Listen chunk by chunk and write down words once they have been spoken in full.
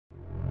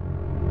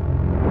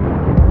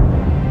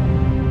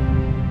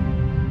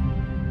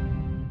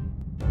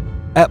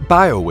At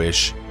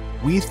BiOWiSH,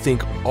 we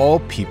think all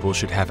people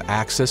should have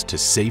access to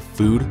safe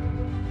food,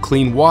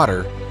 clean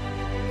water,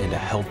 and a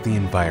healthy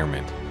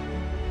environment.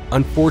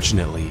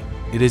 Unfortunately,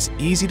 it is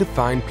easy to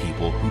find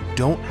people who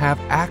don't have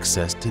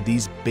access to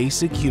these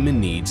basic human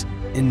needs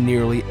in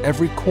nearly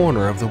every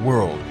corner of the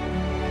world.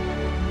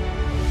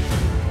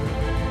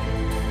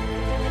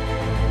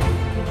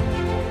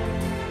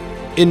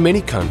 In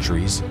many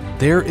countries,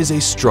 there is a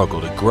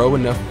struggle to grow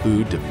enough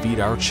food to feed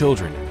our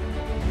children,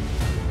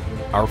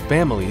 our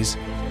families,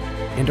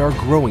 and our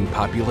growing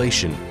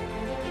population.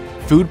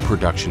 Food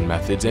production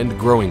methods and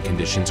growing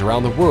conditions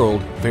around the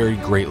world vary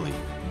greatly,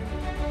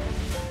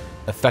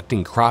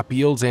 affecting crop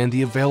yields and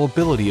the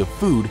availability of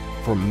food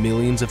for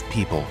millions of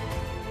people.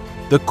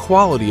 The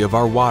quality of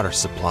our water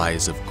supply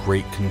is of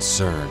great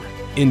concern.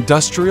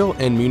 Industrial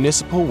and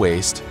municipal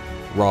waste,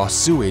 raw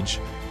sewage,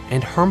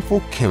 and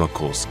harmful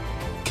chemicals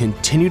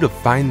continue to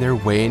find their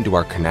way into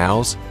our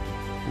canals,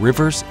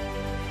 rivers,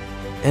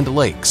 and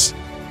lakes,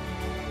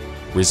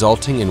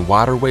 resulting in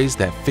waterways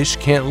that fish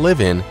can't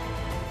live in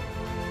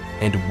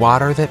and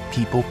water that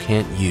people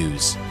can't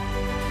use.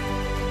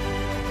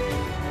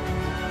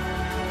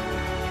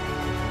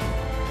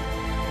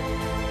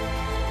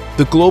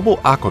 The global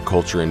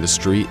aquaculture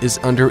industry is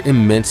under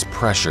immense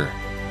pressure,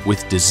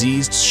 with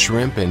diseased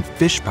shrimp and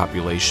fish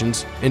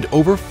populations and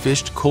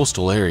overfished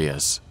coastal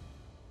areas.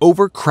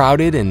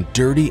 Overcrowded and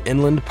dirty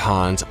inland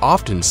ponds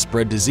often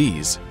spread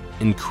disease,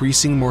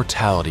 increasing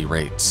mortality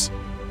rates.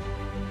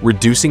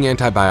 Reducing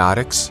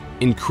antibiotics,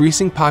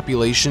 increasing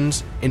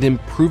populations, and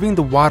improving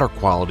the water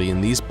quality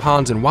in these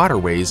ponds and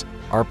waterways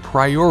are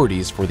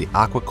priorities for the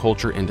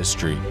aquaculture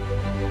industry.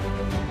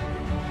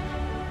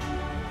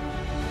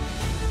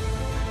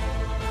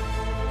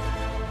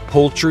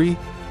 Poultry,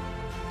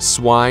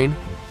 swine,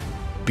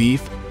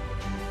 beef,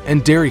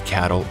 and dairy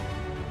cattle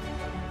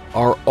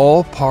are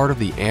all part of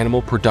the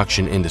animal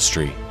production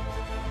industry,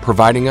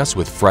 providing us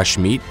with fresh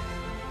meat,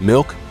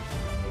 milk,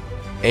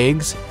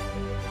 eggs,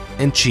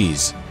 and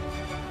cheese.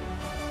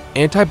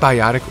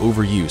 Antibiotic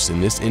overuse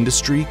in this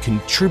industry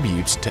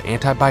contributes to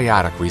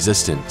antibiotic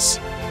resistance.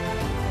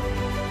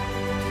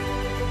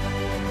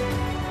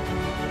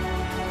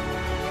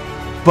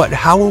 But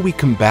how will we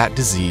combat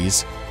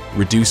disease,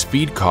 reduce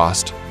feed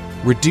cost,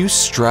 reduce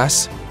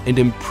stress, and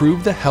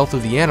improve the health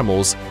of the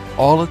animals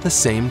all at the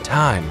same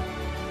time?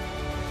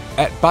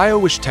 At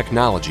BiOWiSH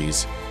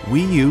Technologies,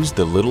 we use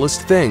the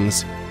littlest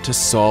things to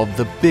solve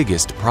the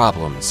biggest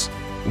problems.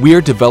 We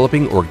are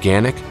developing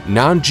organic,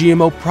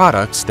 non-GMO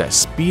products that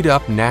speed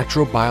up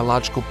natural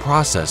biological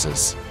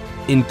processes,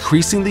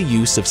 increasing the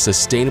use of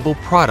sustainable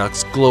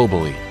products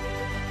globally.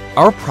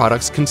 Our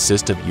products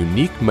consist of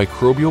unique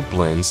microbial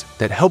blends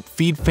that help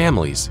feed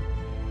families,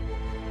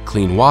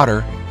 clean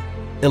water,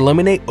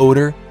 eliminate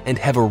odor, and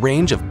have a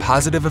range of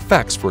positive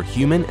effects for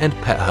human and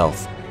pet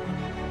health.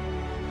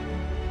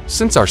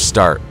 Since our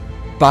start,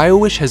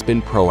 BiOWiSH has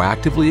been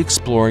proactively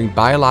exploring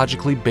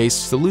biologically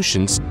based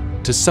solutions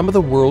to some of the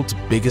world's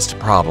biggest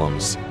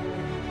problems.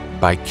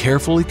 By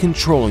carefully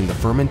controlling the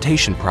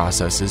fermentation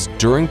processes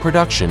during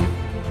production,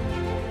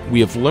 we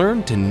have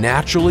learned to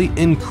naturally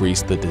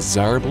increase the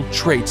desirable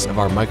traits of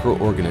our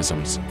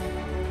microorganisms.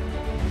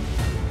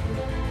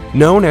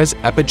 Known as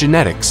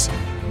epigenetics,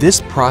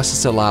 this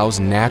process allows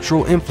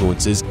natural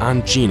influences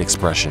on gene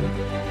expression.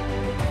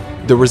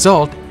 The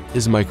result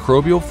is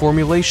microbial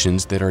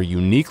formulations that are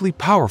uniquely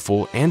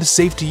powerful and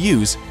safe to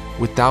use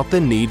without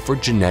the need for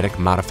genetic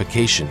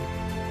modification.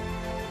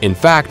 In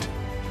fact,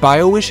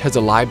 BiOWiSH has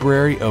a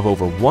library of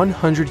over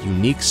 100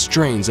 unique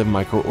strains of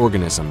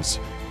microorganisms.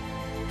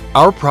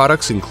 Our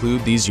products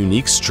include these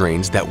unique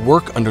strains that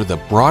work under the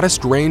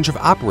broadest range of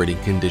operating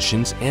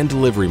conditions and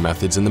delivery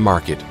methods in the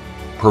market,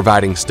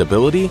 providing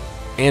stability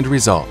and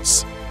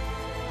results.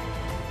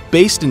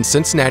 Based in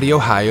Cincinnati,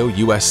 Ohio,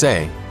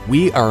 USA,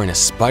 we are an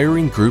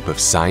aspiring group of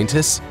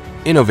scientists,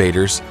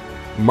 innovators,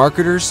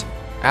 marketers,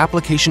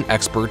 application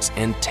experts,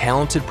 and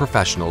talented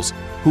professionals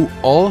who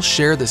all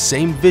share the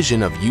same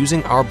vision of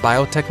using our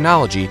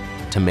biotechnology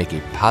to make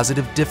a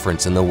positive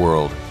difference in the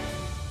world.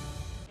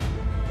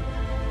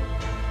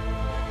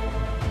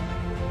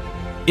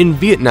 In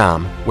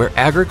Vietnam, where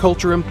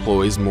agriculture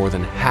employs more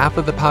than half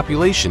of the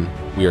population,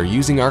 we are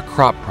using our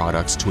crop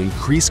products to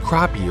increase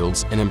crop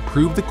yields and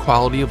improve the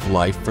quality of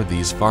life for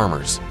these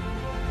farmers,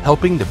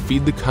 helping to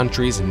feed the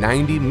country's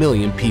 90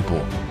 million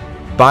people.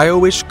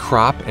 BiOWiSH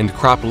Crop and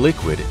Crop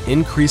Liquid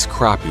increase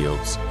crop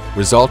yields,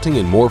 resulting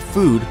in more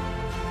food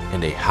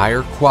and a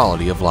higher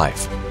quality of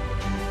life.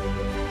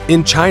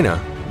 In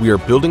China, we are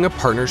building a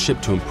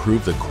partnership to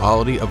improve the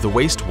quality of the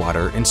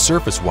wastewater and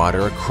surface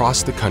water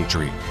across the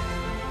country,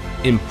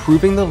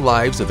 improving the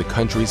lives of the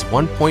country's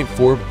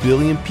 1.4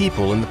 billion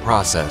people in the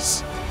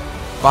process.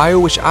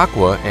 BiOWiSH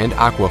Aqua and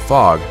Aqua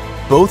Fog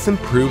both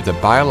improve the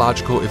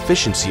biological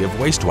efficiency of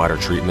wastewater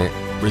treatment,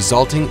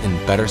 resulting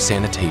in better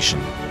sanitation.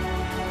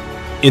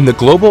 In the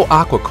global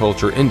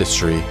aquaculture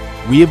industry,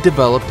 we have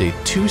developed a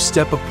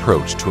two-step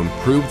approach to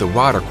improve the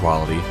water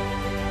quality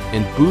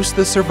and boost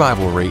the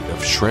survival rate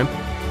of shrimp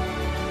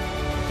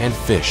and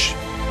fish.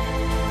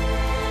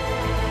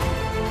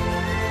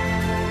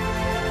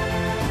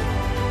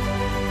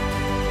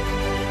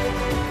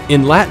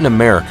 In Latin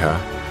America,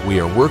 we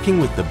are working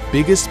with the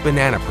biggest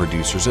banana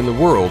producers in the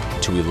world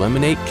to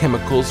eliminate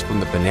chemicals from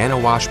the banana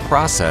wash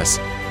process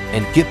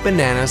and get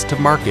bananas to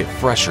market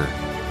fresher,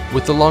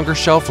 with a longer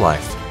shelf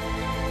life.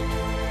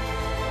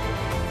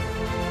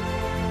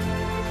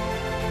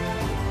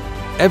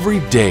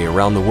 Every day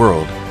around the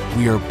world,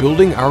 we are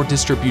building our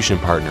distribution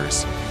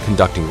partners,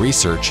 conducting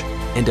research,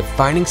 and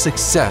defining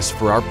success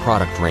for our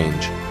product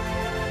range.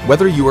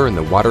 Whether you are in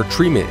the water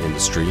treatment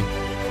industry,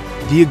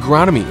 the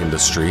agronomy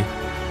industry,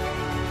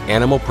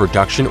 animal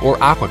production or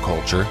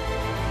aquaculture,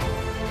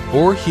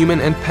 or human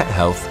and pet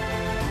health,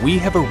 we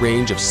have a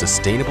range of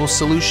sustainable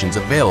solutions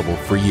available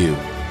for you.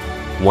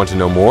 Want to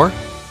know more?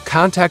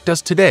 Contact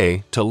us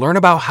today to learn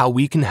about how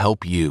we can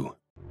help you.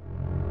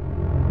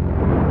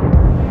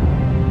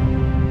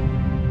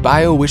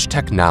 BiOWiSH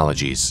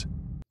Technologies.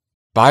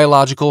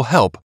 Biological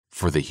help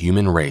for the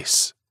human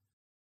race.